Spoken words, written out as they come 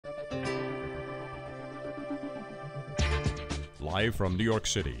Live from New York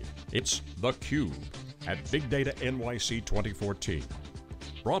City, it's theCUBE at Big Data NYC 2014.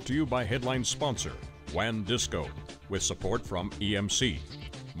 Brought to you by headline sponsor, WANdisco, with support from EMC,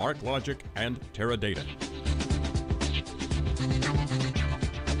 MarkLogic, and Teradata.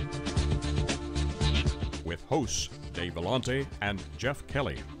 With hosts Dave Vellante and Jeff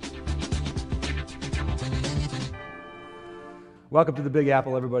Kelly. Welcome to the Big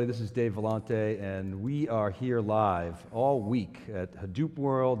Apple, everybody. This is Dave Vellante, and we are here live all week at Hadoop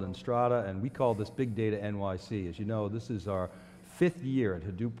World and Strata, and we call this Big Data NYC. As you know, this is our 5th year at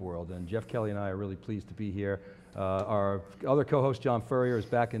Hadoop World, and Jeff Kelly and I are really pleased to be here. Our other co-host, John Furrier, is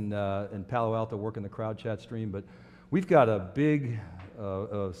back in Palo Alto working the crowd chat stream, but we've got a big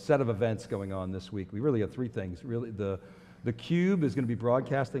set of events going on this week. We really have 3 things. Really, theCUBE is going to be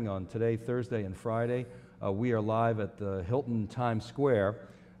broadcasting on today, Thursday, and Friday. We are live at the Hilton Times Square.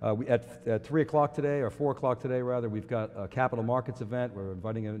 At 3 o'clock today, or 4 o'clock today rather, we've got a capital markets event. We're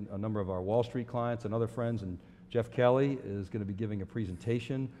inviting a number of our Wall Street clients and other friends, and Jeff Kelly is going to be giving a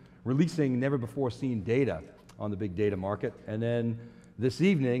presentation, releasing never before seen data on the big data market. And then this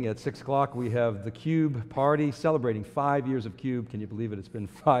evening at 6 o'clock, we have the CUBE party celebrating 5 years of CUBE. Can you believe it? It's been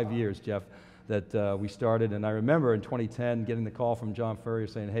 5 years, Jeff, that we started. And I remember in 2010 getting the call from John Furrier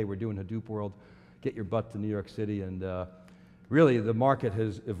saying, hey, we're doing Hadoop World. Get your butt to New York City, and really the market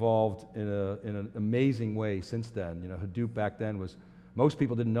has evolved in an amazing way since then. You know, Hadoop back then was, most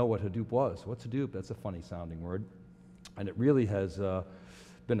people didn't know what Hadoop was. What's Hadoop? That's a funny sounding word. And it really has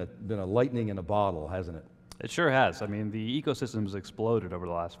been a lightning in a bottle, hasn't it? It sure has. I mean, the ecosystem has exploded over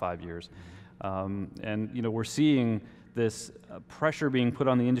the last 5 years. And you know, we're seeing this pressure being put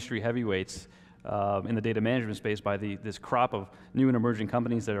on the industry heavyweights in the data management space by this crop of new and emerging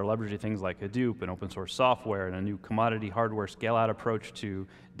companies that are leveraging things like Hadoop and open source software and a new commodity hardware scale-out approach to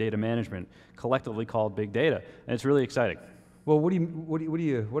data management, collectively called big data, and it's really exciting. Well,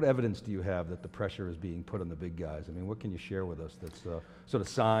 what evidence do you have that the pressure is being put on the big guys? I mean, what can you share with us that's sort of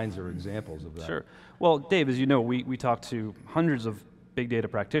signs or examples of that? Sure. Well, Dave, as you know, we talk to hundreds of big data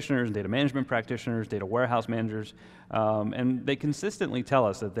practitioners, data management practitioners, data warehouse managers, and they consistently tell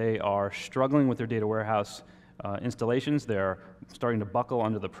us that they are struggling with their data warehouse installations. They're starting to buckle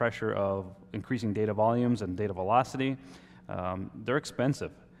under the pressure of increasing data volumes and data velocity. They're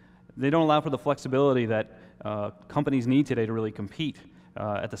expensive. They don't allow for the flexibility that companies need today to really compete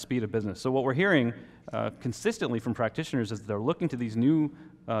at the speed of business. So what we're hearing consistently from practitioners is that they're looking to these new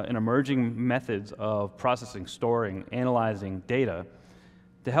and emerging methods of processing, storing, analyzing data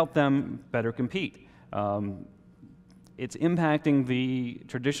to help them better compete. It's impacting the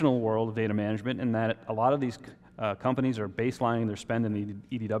traditional world of data management in that a lot of these companies are baselining their spend in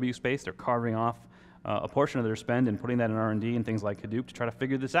the EDW space. They're carving off a portion of their spend and putting that in R&D and things like Hadoop to try to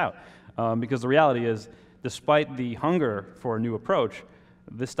figure this out. Because the reality is, despite the hunger for a new approach,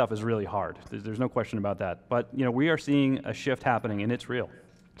 this stuff is really hard. There's no question about that. But you know, we are seeing a shift happening, and it's real.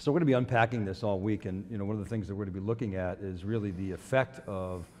 So we're going to be unpacking this all week, and you know, one of the things that we're going to be looking at is really the effect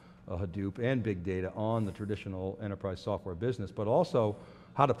of Hadoop and big data on the traditional enterprise software business, but also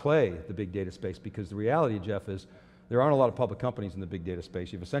how to play the big data space, because the reality, Jeff, is there aren't a lot of public companies in the big data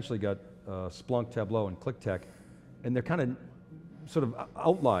space. You've essentially got Splunk, Tableau, and ClickTech, and they're kind of sort of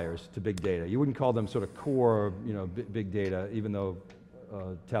outliers to big data. You wouldn't call them sort of core, you know, big data, even though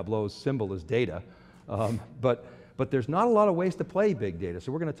Tableau's symbol is data. But there's not a lot of ways to play big data,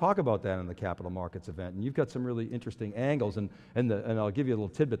 so we're going to talk about that in the capital markets event, and you've got some really interesting angles, and I'll give you a little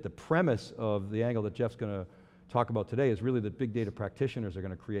tidbit. The premise of the angle that Jeff's going to talk about today is really that big data practitioners are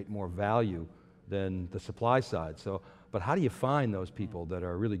going to create more value than the supply side. So, but how do you find those people that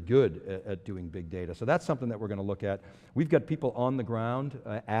are really good at doing big data? So that's something that we're going to look at. We've got people on the ground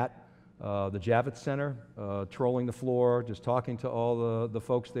at the Javits Center, trolling the floor, just talking to all the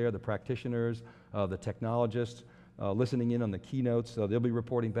folks there, the practitioners, the technologists, listening in on the keynotes. They'll be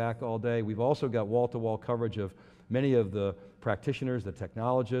reporting back all day. We've also got wall-to-wall coverage of many of the practitioners, the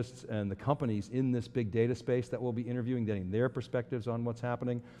technologists, and the companies in this big data space that we'll be interviewing, getting their perspectives on what's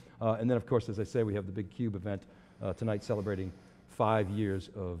happening. And then, of course, as I say, we have the big CUBE event tonight celebrating 5 years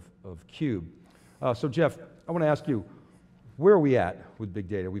of CUBE. So Jeff, I want to ask you, where are we at with big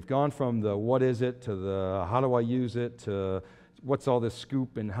data? We've gone from the what is it to the how do I use it to what's all this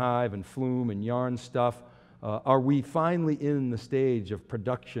Scoop and Hive and Flume and Yarn stuff. Are we finally in the stage of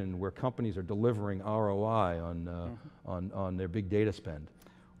production where companies are delivering ROI on their big data spend?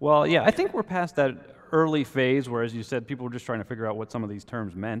 Well, yeah, I think we're past that early phase where, as you said, people were just trying to figure out what some of these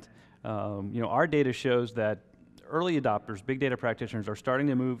terms meant. You know, our data shows that early adopters, big data practitioners, are starting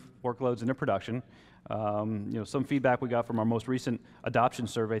to move workloads into production. You know, some feedback we got from our most recent adoption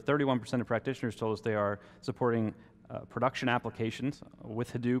survey, 31% of practitioners told us they are supporting production applications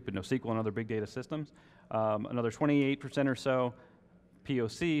with Hadoop and NoSQL and other big data systems. Another 28% or so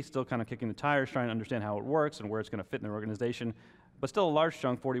POC, still kind of kicking the tires, trying to understand how it works and where it's going to fit in their organization, but still a large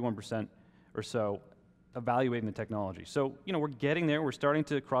chunk, 41% or so, evaluating the technology. So, we're getting there. We're starting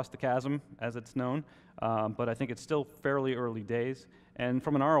to cross the chasm, as it's known, but I think it's still fairly early days. And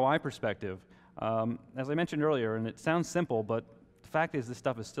from an ROI perspective, as I mentioned earlier, and it sounds simple, but the fact is this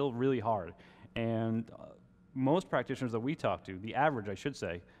stuff is still really hard. And most practitioners that we talk to, the average, I should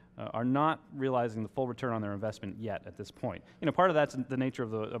say, are not realizing the full return on their investment yet at this point. Part of that's the nature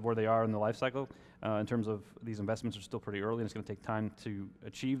of where they are in the life cycle, in terms of these investments are still pretty early and it's going to take time to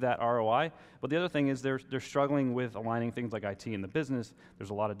achieve that ROI. But the other thing is they're struggling with aligning things like IT in the business. There's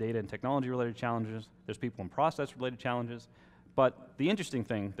a lot of data and technology related challenges. There's people and process related challenges. But the interesting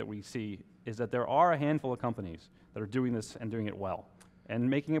thing that we see is that there are a handful of companies that are doing this and doing it well and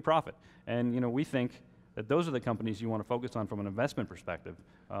making a profit. And we think that those are the companies you want to focus on from an investment perspective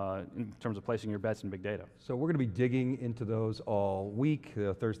in terms of placing your bets in big data. So we're going to be digging into those all week,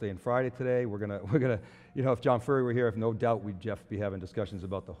 Thursday and Friday today. We're going to, if John Furry were here, if no doubt we'd Jeff be having discussions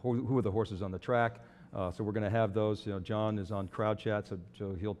about who are the horses on the track. So we're going to have those. John is on crowd chat,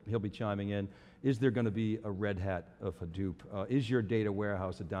 so he'll be chiming in. Is there going to be a red hat of Hadoop? Is your data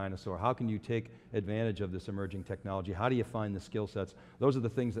warehouse a dinosaur? How can you take advantage of this emerging technology? How do you find the skill sets? Those are the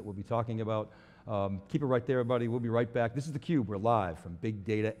things that we'll be talking about. Keep it right there, everybody. We'll be right back. This is theCUBE. We're live from Big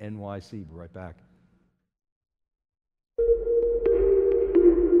Data NYC. We're right back.